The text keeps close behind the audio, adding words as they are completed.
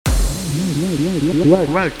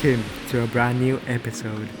Welcome to a brand new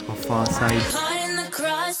episode of Far Side. Caught in the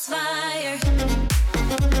crossfire.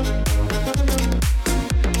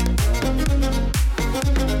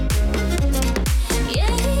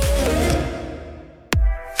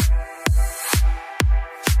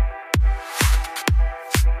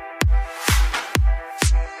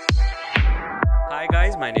 Hi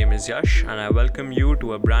guys, my name is Yash and I welcome you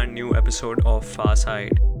to a brand new episode of Far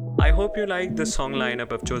Side. I hope you like the song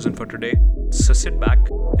lineup I've chosen for today. So sit back,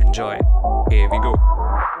 enjoy. Here we go.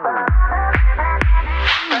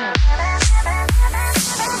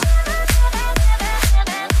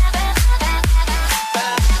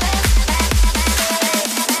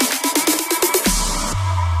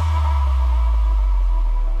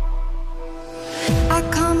 I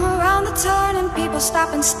come around the turn and people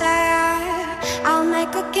stop and stare. I'll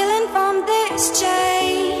make a killing from this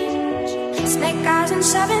change. Snake eyes and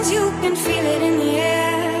sevens, you can feel it in the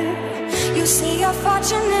air. You see your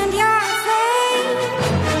fortune and your fame.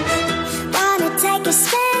 Wanna take a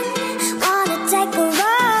spin, wanna take a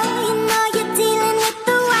roll. You know you're dealing with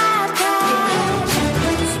the wild card.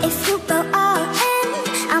 If you go all in,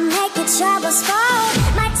 I'll make your troubles fall.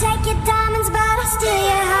 Might take your diamonds, but I'll steal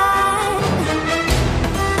your heart.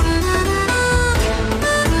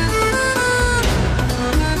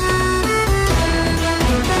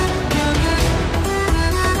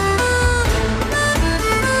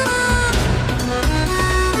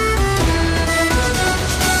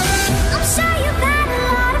 I'm sure you've had a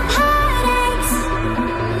lot of heartaches,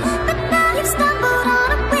 but now you've stumbled on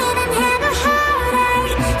a winning hand of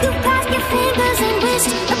heartache. You crossed your fingers and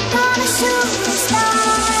wished upon a shooting star,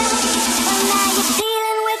 and now you're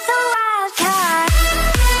dealing with a wild card.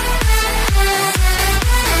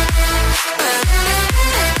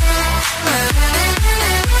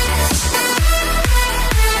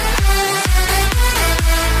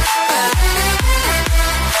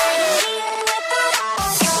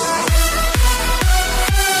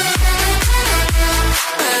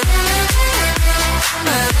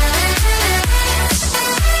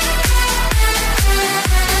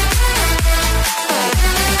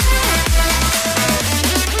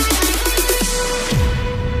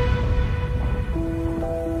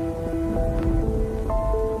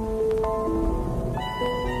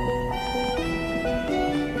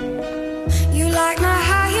 You like my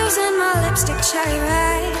high heels and my lipstick cherry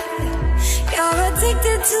red. You're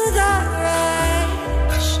addicted to the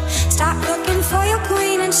rush. Stop looking for your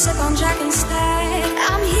queen and sip on Jack instead.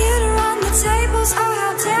 I'm here to run the tables, oh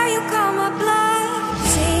how dare you call my bluff.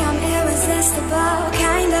 See, I'm irresistible,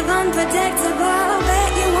 kind of unpredictable.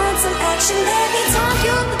 Bet you want some action, baby, don't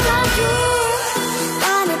you.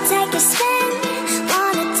 Wanna take a spin,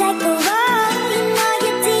 wanna take a roll. You know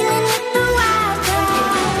you're dealing with the wild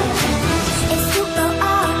card. If you go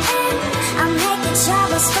all in, I'll make your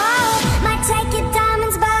troubles fall. Might take your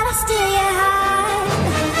diamonds, but I'll steal your heart.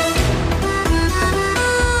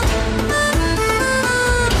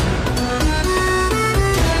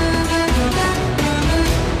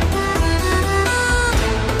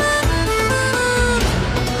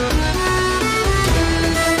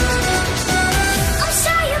 I'm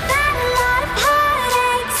sure you've had a lot of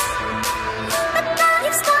heartaches, but now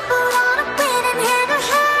you've stumbled on a winning hand of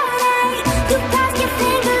heartache. You crossed your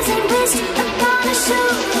fingers and wished upon a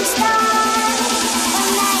shooting star, and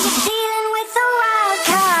now you're dealing with a wild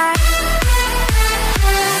card.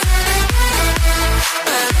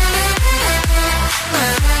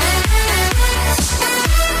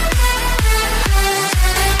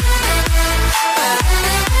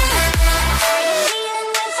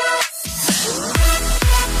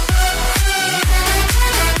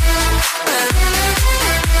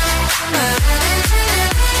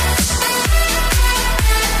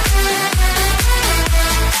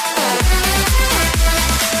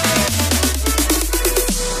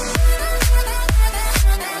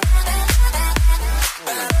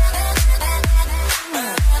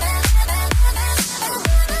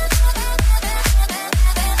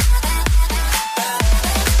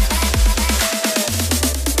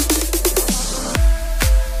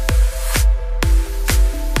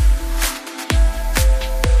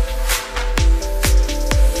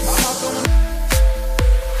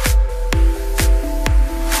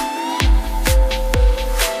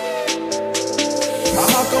 My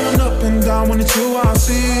heart going up and down when it's you I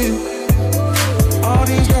see. All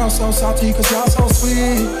these girls so salty cause y'all so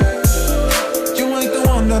sweet. You ain't the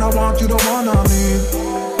one that I want, you the one I need.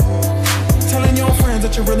 Telling your friends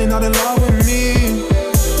that you're really not in love with me.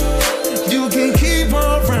 You can keep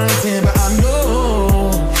on ranting, but I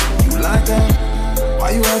know you like that.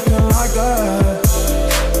 Why you acting like that?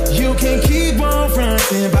 You can keep on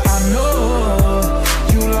ranting, but I know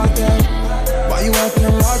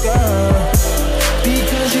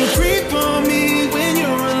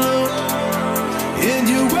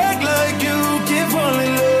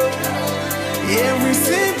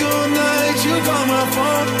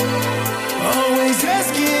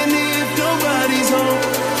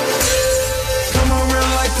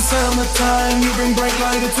summertime, you bring bright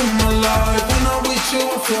light into my life. When I'm with you,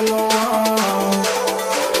 I feel alright.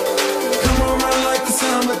 Come around like the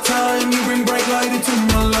summertime, you bring bright light into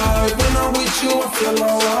my life. When I'm with you, I feel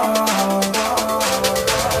alright.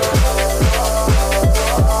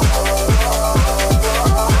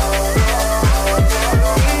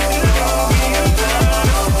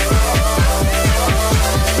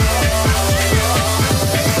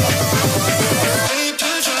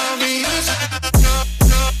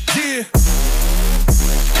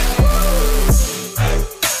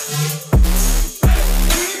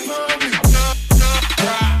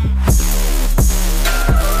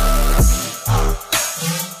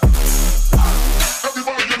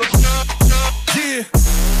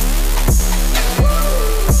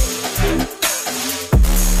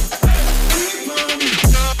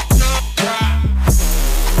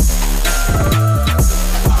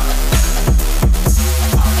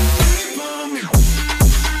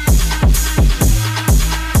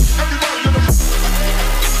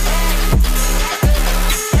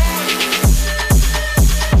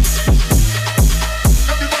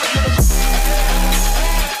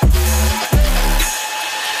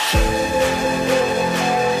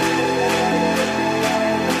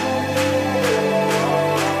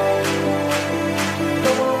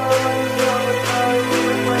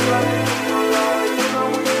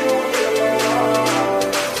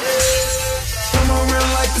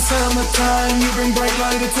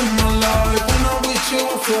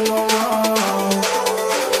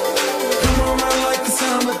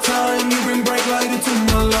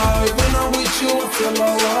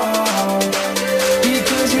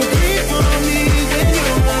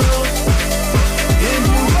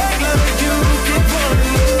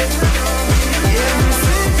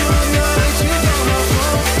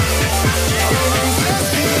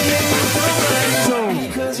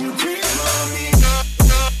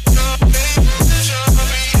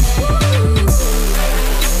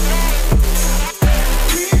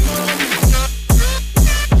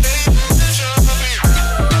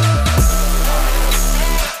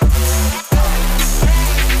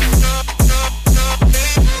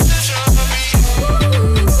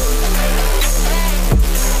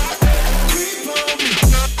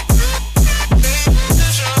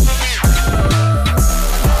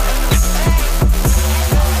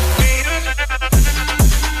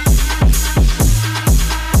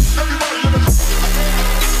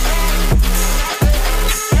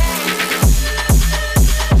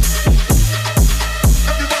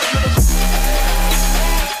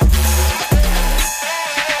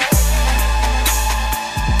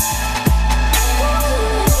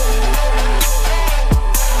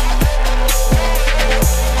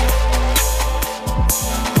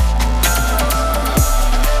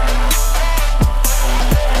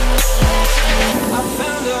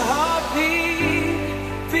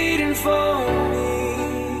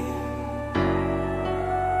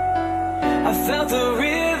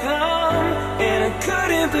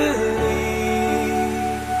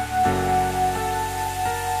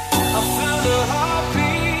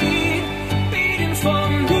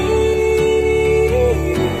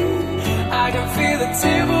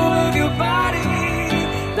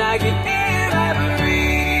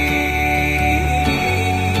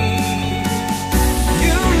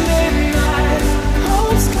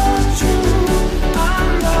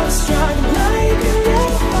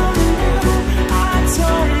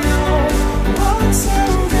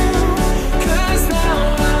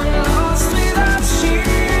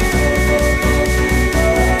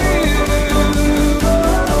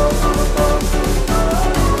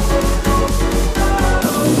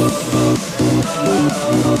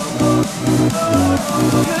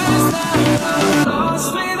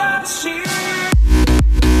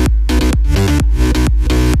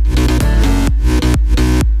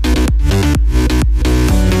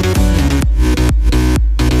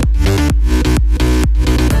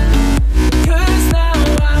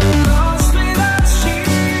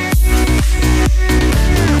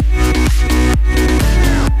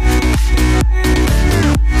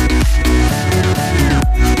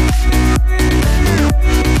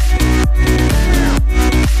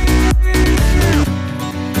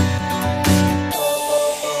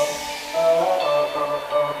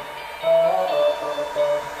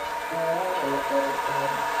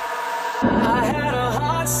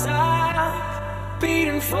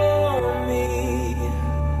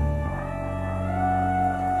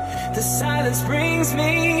 The silence brings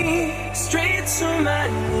me straight to my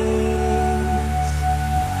knees.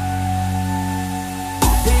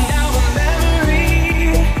 And now the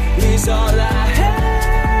memory is all I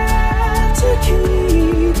have to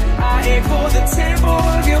keep. I aim for the tempo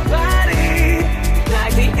of your body.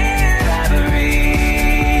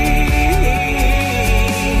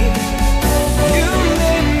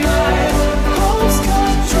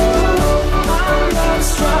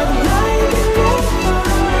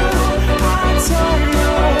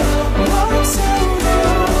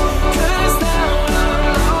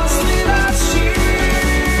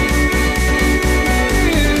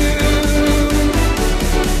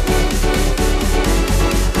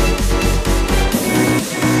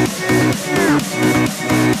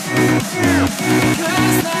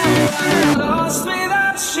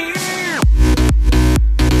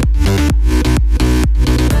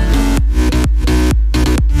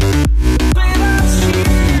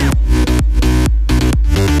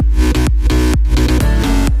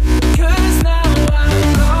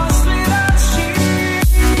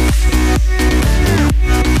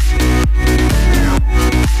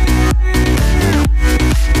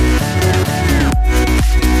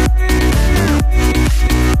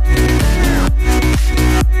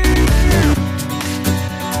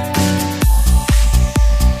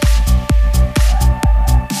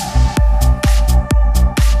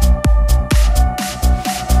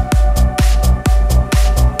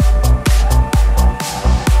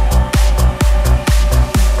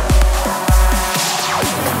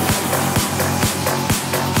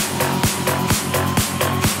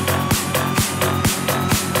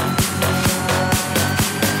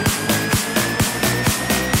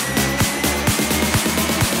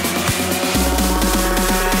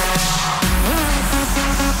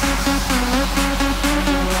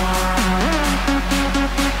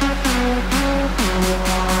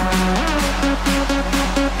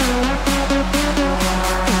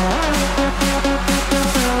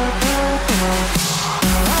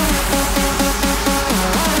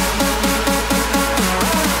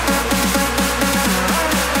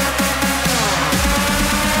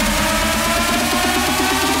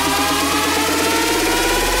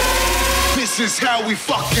 we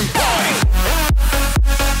fucking party.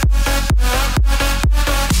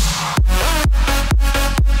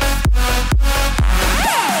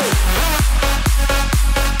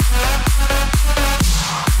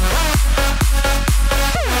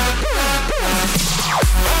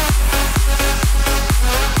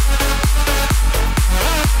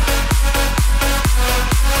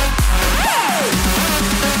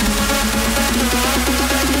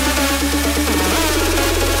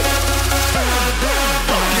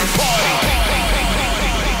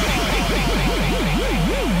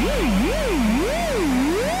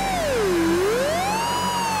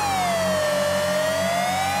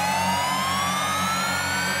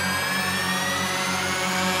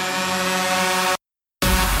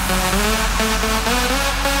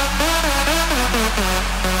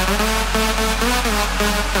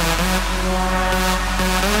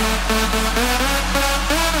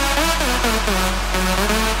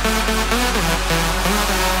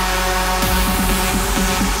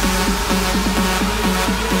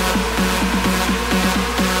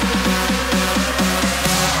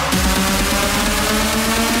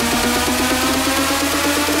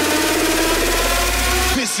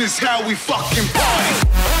 This is how we fucking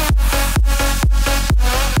party.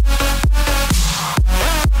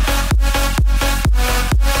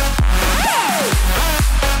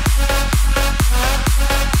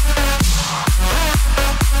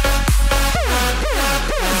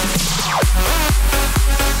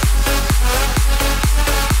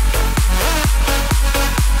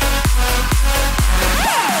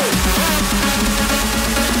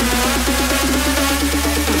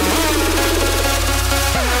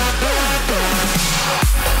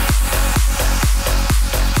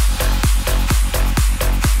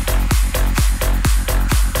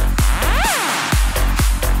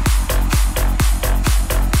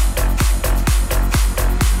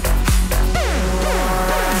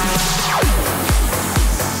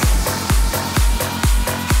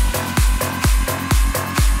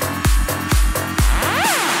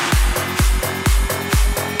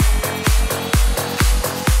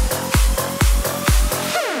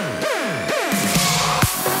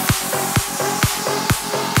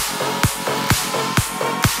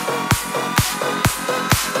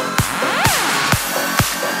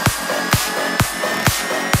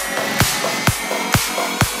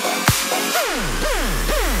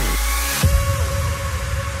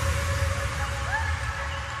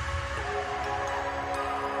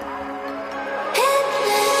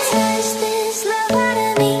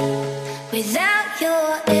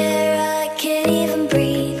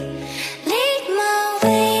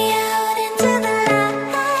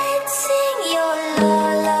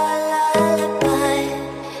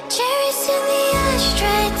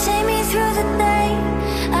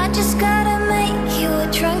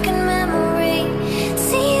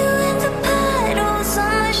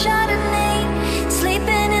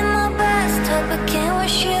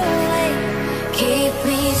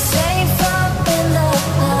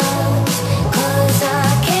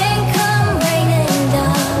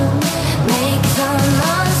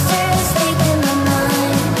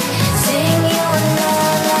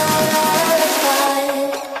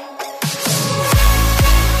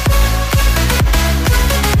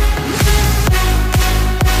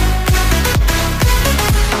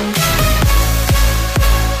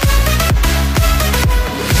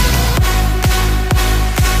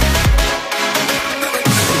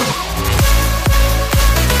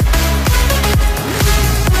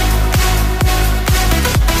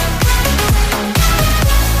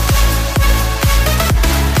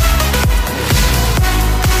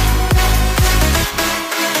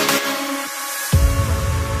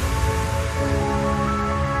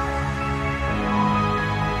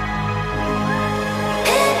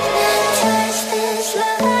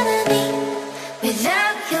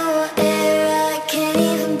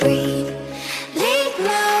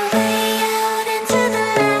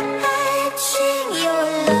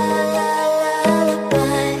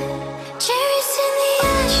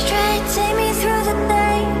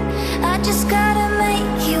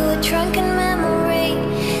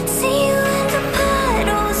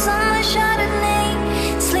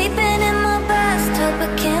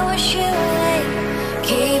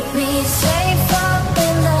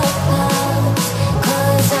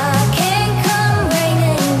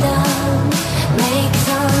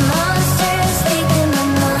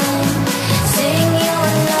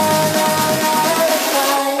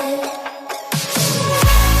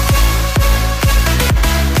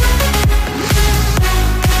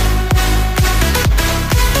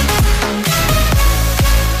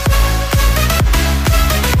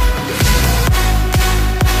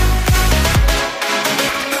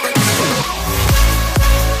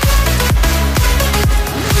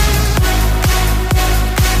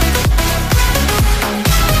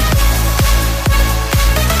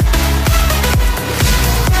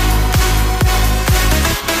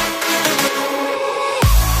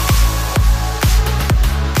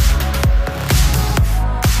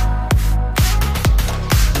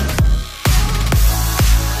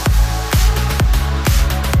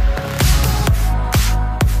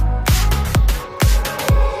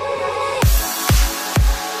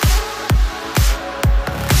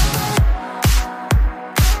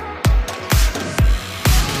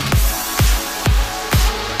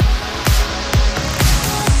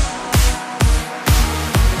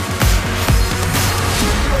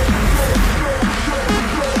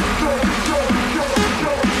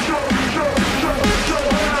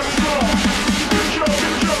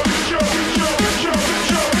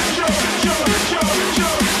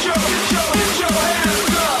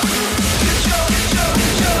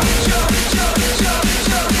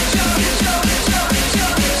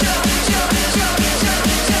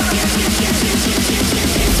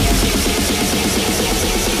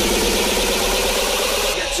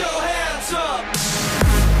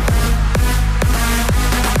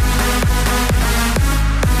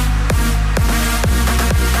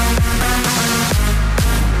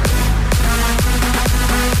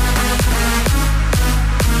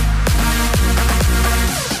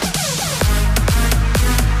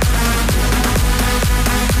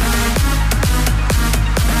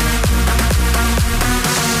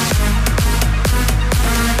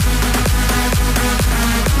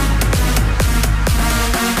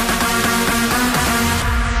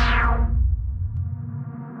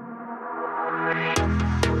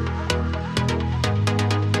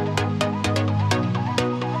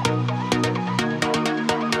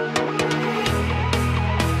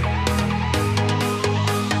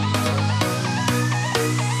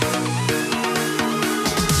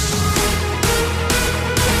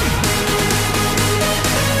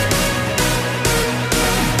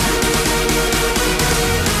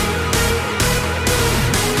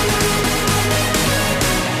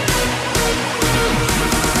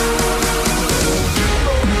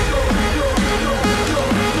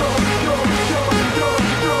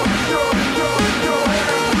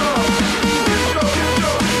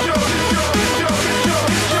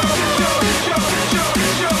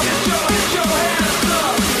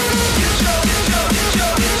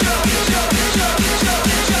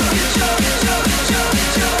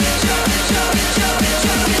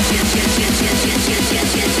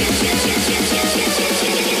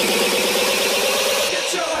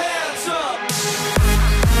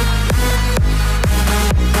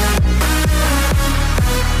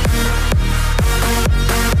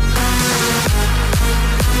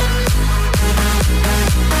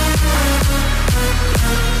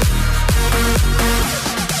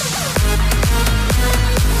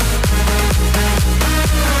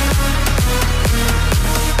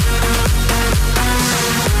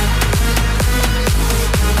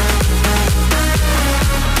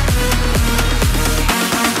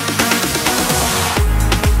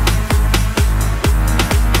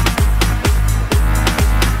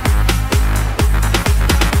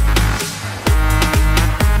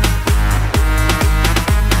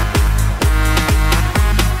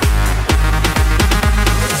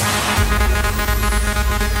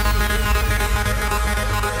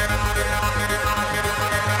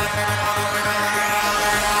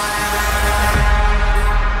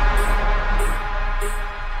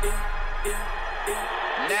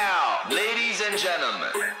 gentlemen,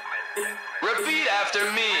 repeat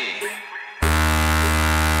after me.